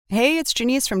Hey, it's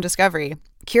Janice from Discovery.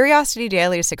 Curiosity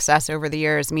Daily's success over the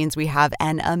years means we have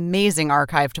an amazing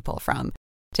archive to pull from.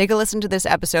 Take a listen to this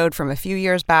episode from a few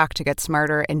years back to get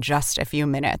smarter in just a few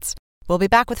minutes. We'll be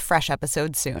back with fresh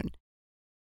episodes soon.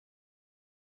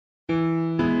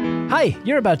 Hi,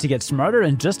 you're about to get smarter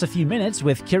in just a few minutes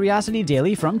with Curiosity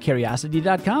Daily from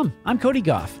Curiosity.com. I'm Cody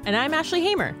Goff. And I'm Ashley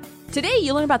Hamer. Today,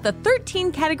 you'll learn about the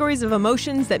 13 categories of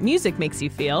emotions that music makes you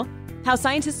feel, how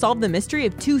scientists solved the mystery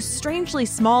of two strangely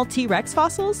small T-Rex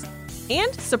fossils,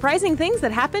 and surprising things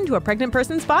that happen to a pregnant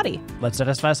person's body. Let's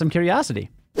satisfy some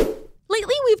curiosity.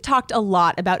 Lately, we've talked a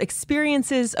lot about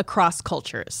experiences across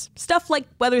cultures. Stuff like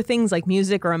whether things like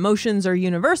music or emotions are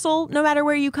universal, no matter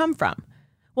where you come from.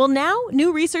 Well, now,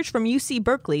 new research from UC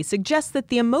Berkeley suggests that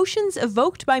the emotions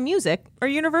evoked by music are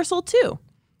universal too.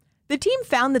 The team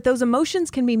found that those emotions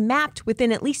can be mapped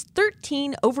within at least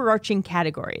 13 overarching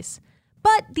categories.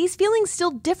 But these feelings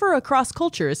still differ across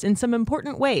cultures in some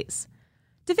important ways.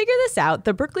 To figure this out,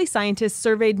 the Berkeley scientists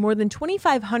surveyed more than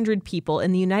 2,500 people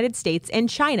in the United States and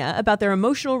China about their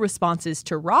emotional responses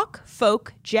to rock,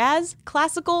 folk, jazz,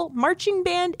 classical, marching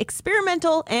band,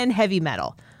 experimental, and heavy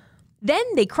metal. Then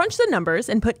they crunched the numbers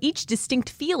and put each distinct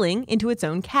feeling into its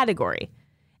own category.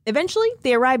 Eventually,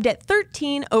 they arrived at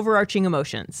 13 overarching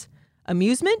emotions: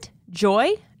 amusement,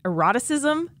 joy,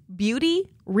 eroticism, beauty,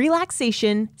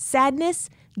 relaxation, sadness,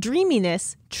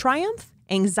 dreaminess, triumph,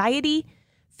 anxiety,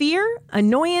 fear,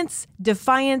 annoyance,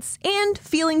 defiance, and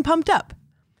feeling pumped up.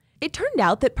 It turned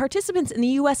out that participants in the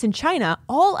US and China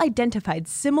all identified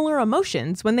similar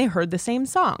emotions when they heard the same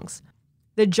songs.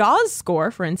 The Jaws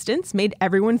score, for instance, made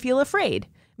everyone feel afraid.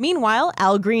 Meanwhile,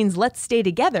 Al Green's Let's Stay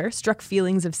Together struck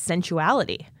feelings of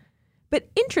sensuality. But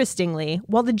interestingly,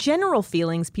 while the general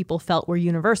feelings people felt were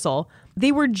universal,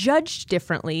 they were judged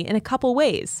differently in a couple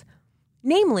ways.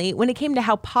 Namely, when it came to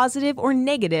how positive or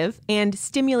negative and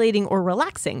stimulating or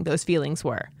relaxing those feelings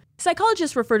were.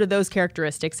 Psychologists refer to those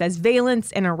characteristics as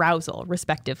valence and arousal,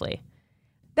 respectively.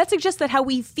 That suggests that how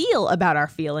we feel about our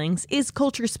feelings is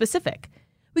culture-specific.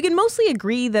 We can mostly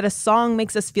agree that a song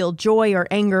makes us feel joy or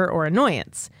anger or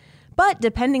annoyance. But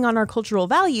depending on our cultural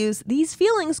values, these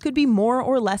feelings could be more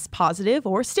or less positive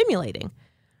or stimulating.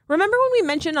 Remember when we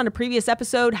mentioned on a previous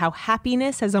episode how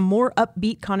happiness has a more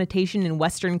upbeat connotation in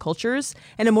Western cultures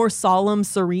and a more solemn,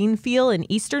 serene feel in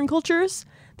Eastern cultures?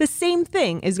 The same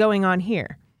thing is going on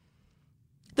here.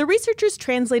 The researchers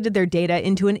translated their data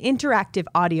into an interactive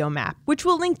audio map, which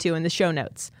we'll link to in the show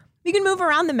notes. You can move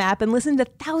around the map and listen to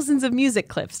thousands of music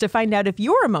clips to find out if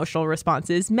your emotional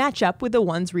responses match up with the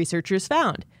ones researchers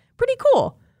found. Pretty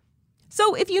cool.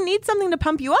 So if you need something to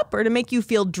pump you up or to make you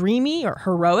feel dreamy or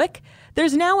heroic,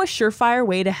 there's now a surefire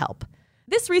way to help.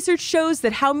 This research shows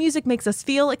that how music makes us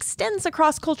feel extends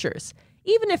across cultures,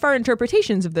 even if our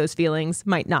interpretations of those feelings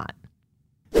might not.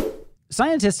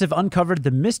 Scientists have uncovered the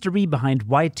mystery behind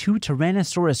why two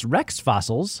Tyrannosaurus rex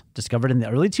fossils, discovered in the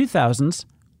early 2000s,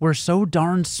 were so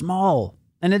darn small.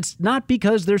 And it's not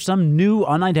because they're some new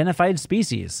unidentified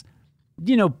species.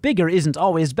 You know, bigger isn't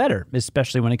always better,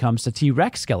 especially when it comes to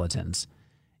T-Rex skeletons.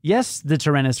 Yes, the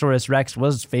Tyrannosaurus rex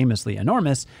was famously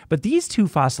enormous, but these two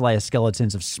fossilized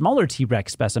skeletons of smaller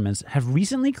T-Rex specimens have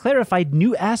recently clarified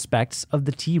new aspects of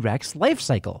the T-Rex life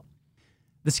cycle.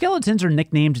 The skeletons are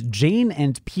nicknamed Jane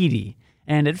and Petey,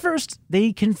 and at first,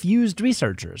 they confused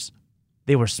researchers.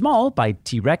 They were small by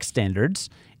T-Rex standards.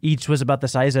 Each was about the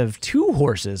size of two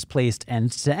horses placed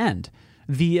end to end.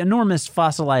 The enormous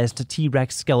fossilized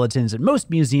T-Rex skeletons at most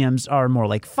museums are more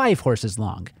like 5 horses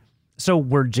long. So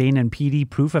were Jane and Petey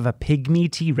proof of a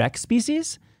pygmy T-Rex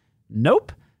species?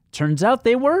 Nope. Turns out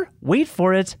they were, wait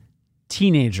for it,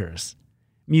 teenagers.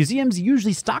 Museums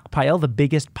usually stockpile the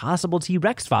biggest possible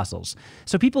T-Rex fossils,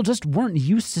 so people just weren't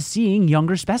used to seeing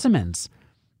younger specimens.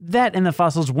 That and the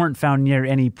fossils weren't found near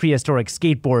any prehistoric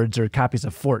skateboards or copies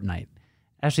of Fortnite.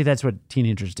 Actually, that's what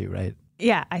teenagers do, right?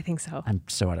 Yeah, I think so. I'm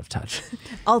so out of touch.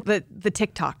 All the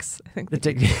TikToks. I think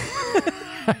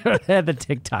I had the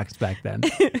TikToks back then.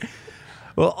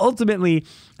 Well, ultimately,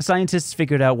 scientists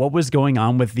figured out what was going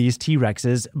on with these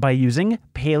T-Rexes by using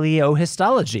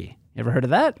paleohistology. You ever heard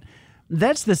of that?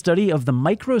 That's the study of the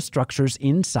microstructures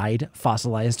inside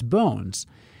fossilized bones.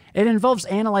 It involves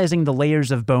analyzing the layers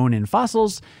of bone in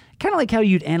fossils, kind of like how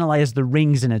you'd analyze the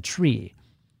rings in a tree.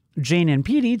 Jane and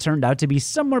Petey turned out to be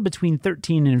somewhere between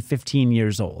 13 and 15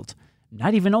 years old.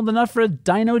 Not even old enough for a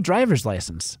dino driver's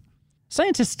license.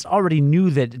 Scientists already knew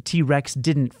that T-Rex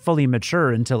didn't fully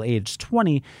mature until age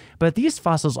 20, but these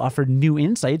fossils offered new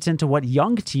insights into what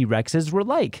young T-Rexes were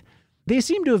like. They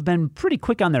seem to have been pretty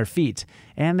quick on their feet,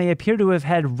 and they appear to have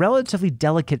had relatively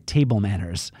delicate table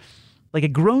manners. Like a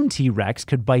grown T-Rex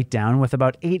could bite down with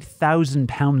about 8,000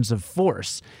 pounds of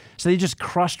force. So they just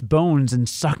crushed bones and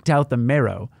sucked out the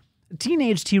marrow.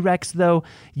 Teenage T-Rex, though,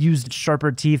 used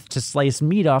sharper teeth to slice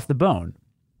meat off the bone.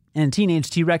 And teenage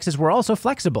T-Rexes were also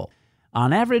flexible.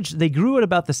 On average, they grew at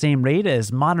about the same rate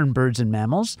as modern birds and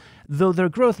mammals, though their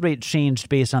growth rate changed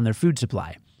based on their food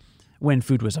supply. When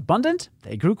food was abundant,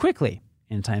 they grew quickly.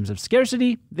 In times of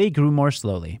scarcity, they grew more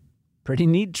slowly. Pretty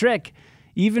neat trick.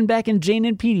 Even back in Jane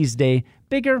and Petey's day,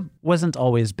 bigger wasn't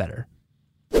always better.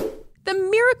 The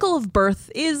miracle of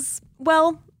birth is,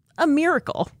 well, a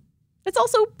miracle. It's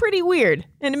also pretty weird,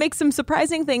 and it makes some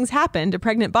surprising things happen to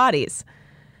pregnant bodies.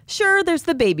 Sure, there's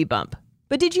the baby bump.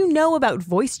 But did you know about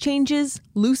voice changes,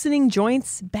 loosening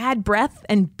joints, bad breath,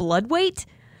 and blood weight?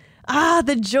 Ah,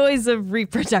 the joys of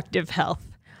reproductive health.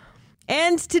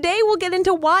 And today we'll get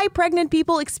into why pregnant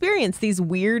people experience these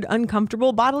weird,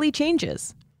 uncomfortable bodily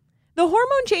changes. The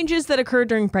hormone changes that occur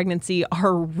during pregnancy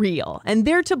are real, and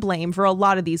they're to blame for a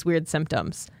lot of these weird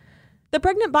symptoms. The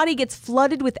pregnant body gets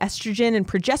flooded with estrogen and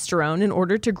progesterone in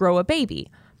order to grow a baby.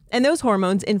 And those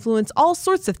hormones influence all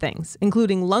sorts of things,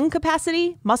 including lung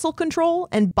capacity, muscle control,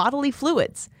 and bodily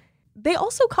fluids. They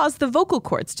also cause the vocal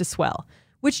cords to swell,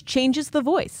 which changes the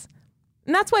voice.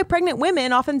 And that's why pregnant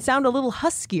women often sound a little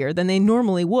huskier than they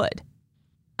normally would.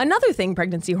 Another thing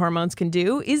pregnancy hormones can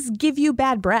do is give you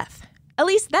bad breath. At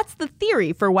least that's the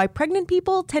theory for why pregnant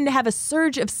people tend to have a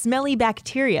surge of smelly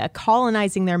bacteria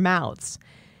colonizing their mouths.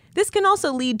 This can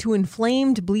also lead to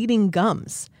inflamed, bleeding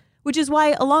gums, which is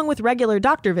why, along with regular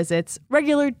doctor visits,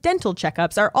 regular dental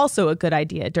checkups are also a good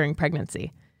idea during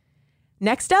pregnancy.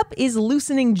 Next up is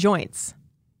loosening joints.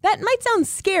 That might sound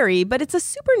scary, but it's a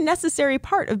super necessary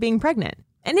part of being pregnant,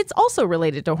 and it's also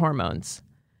related to hormones.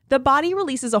 The body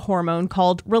releases a hormone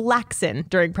called relaxin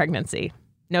during pregnancy.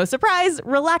 No surprise,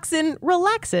 relaxin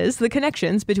relaxes the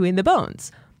connections between the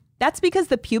bones. That's because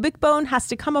the pubic bone has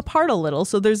to come apart a little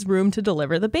so there's room to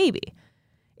deliver the baby.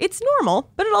 It's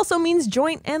normal, but it also means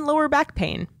joint and lower back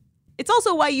pain. It's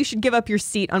also why you should give up your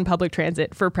seat on public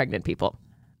transit for pregnant people.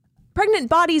 Pregnant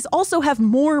bodies also have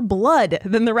more blood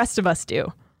than the rest of us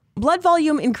do. Blood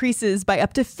volume increases by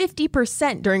up to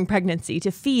 50% during pregnancy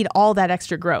to feed all that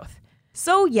extra growth.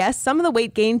 So yes, some of the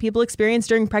weight gain people experience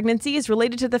during pregnancy is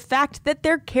related to the fact that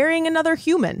they're carrying another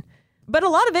human. But a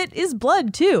lot of it is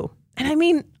blood too. And I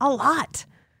mean, a lot.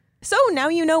 So now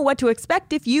you know what to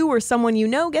expect if you or someone you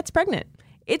know gets pregnant.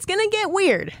 It's gonna get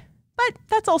weird, but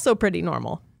that's also pretty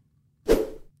normal.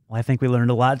 Well, I think we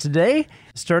learned a lot today,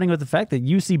 starting with the fact that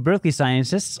UC Berkeley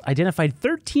scientists identified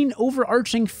 13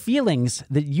 overarching feelings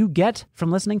that you get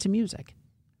from listening to music.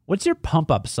 What's your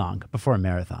pump-up song before a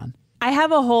marathon? I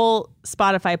have a whole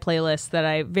Spotify playlist that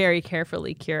I very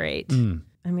carefully curate.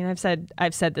 I mean, I've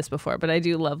said this before, but I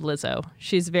do love Lizzo.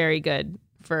 She's very good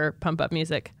for pump-up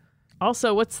music.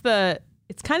 Also, it's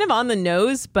kind of on the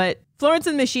nose, but Florence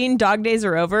and the Machine, Dog Days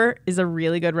Are Over, is a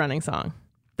really good running song.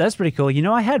 That's pretty cool. You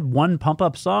know, I had one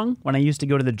pump-up song when I used to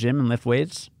go to the gym and lift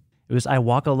weights. It was I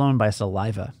Walk Alone by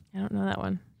Saliva. I don't know that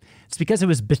one. It's because it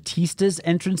was Batista's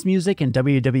entrance music in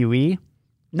WWE.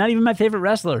 Not even my favorite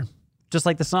wrestler. Just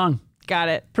like the song. Got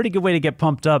it. Pretty good way to get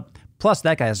pumped up. Plus,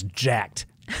 that guy's jacked.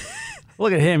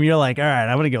 Look at him. You're like, all right,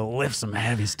 I'm going to go lift some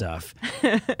heavy stuff.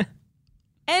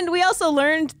 And we also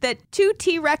learned that 2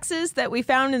 T-Rexes that we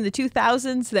found in the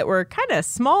 2000s that were kind of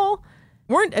small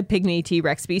weren't a pygmy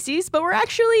T-Rex species, but were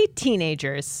actually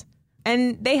teenagers.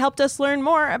 And they helped us learn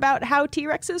more about how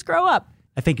T-Rexes grow up.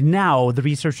 I think now the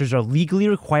researchers are legally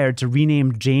required to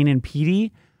rename Jane and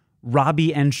Petey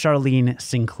Robbie and Charlene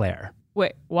Sinclair.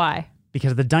 Wait, why?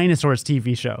 Because of the Dinosaurs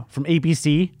TV show from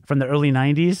ABC from the early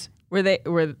 90s. Were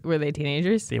they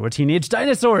teenagers? They were teenage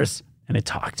dinosaurs, and they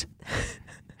talked.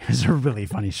 It was a really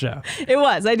funny show. It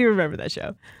was. I do remember that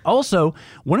show. Also,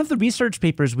 one of the research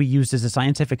papers we used as a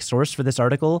scientific source for this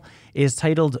article is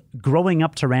titled Growing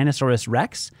Up Tyrannosaurus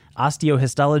Rex.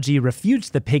 Osteohistology refutes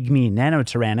the pygmy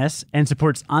Nanotyrannus and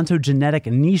supports ontogenetic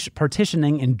niche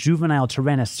partitioning in juvenile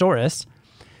Tyrannosaurus.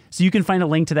 So you can find a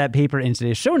link to that paper in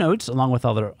today's show notes, along with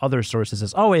other sources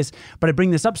as always. But I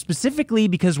bring this up specifically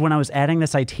because when I was adding the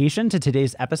citation to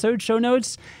today's episode show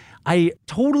notes, I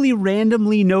totally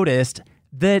randomly noticed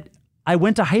that I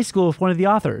went to high school with one of the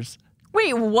authors.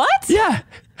 Wait, what? Yeah.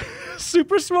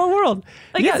 Super small world.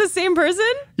 Like, yeah. It's the same person?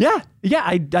 Yeah.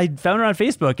 I found her on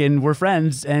Facebook and we're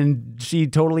friends, and she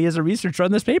totally is a researcher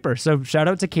on this paper. So shout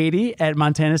out to Katie at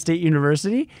Montana State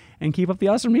University and keep up the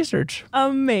awesome research.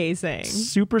 Amazing.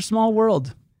 Super small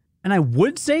world. And I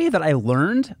would say that I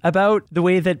learned about the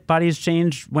way that bodies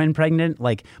change when pregnant,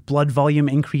 like blood volume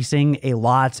increasing a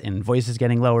lot and voices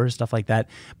getting lower, stuff like that.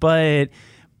 But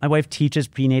My wife teaches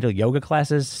prenatal yoga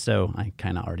classes, so I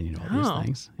kind of already knew all these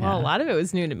things. Yeah. Well, a lot of it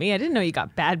was new to me. I didn't know you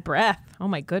got bad breath. Oh,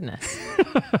 my goodness.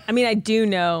 I mean, I do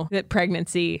know that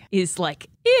pregnancy is, like,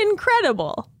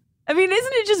 incredible. I mean,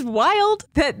 isn't it just wild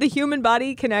that the human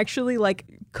body can actually, like,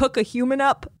 cook a human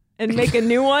up and make a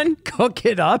new one? Cook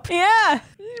it up? Yeah.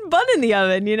 Bun in the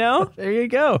oven, you know? There you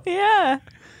go. Yeah.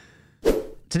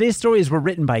 Today's stories were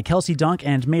written by Kelsey Dunk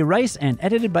and May Rice and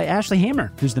edited by Ashley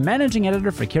Hamer, who's the managing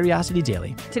editor for Curiosity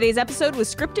Daily. Today's episode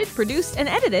was scripted, produced, and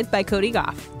edited by Cody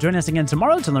Goff. Join us again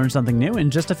tomorrow to learn something new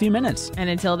in just a few minutes. And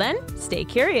until then, stay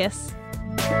curious.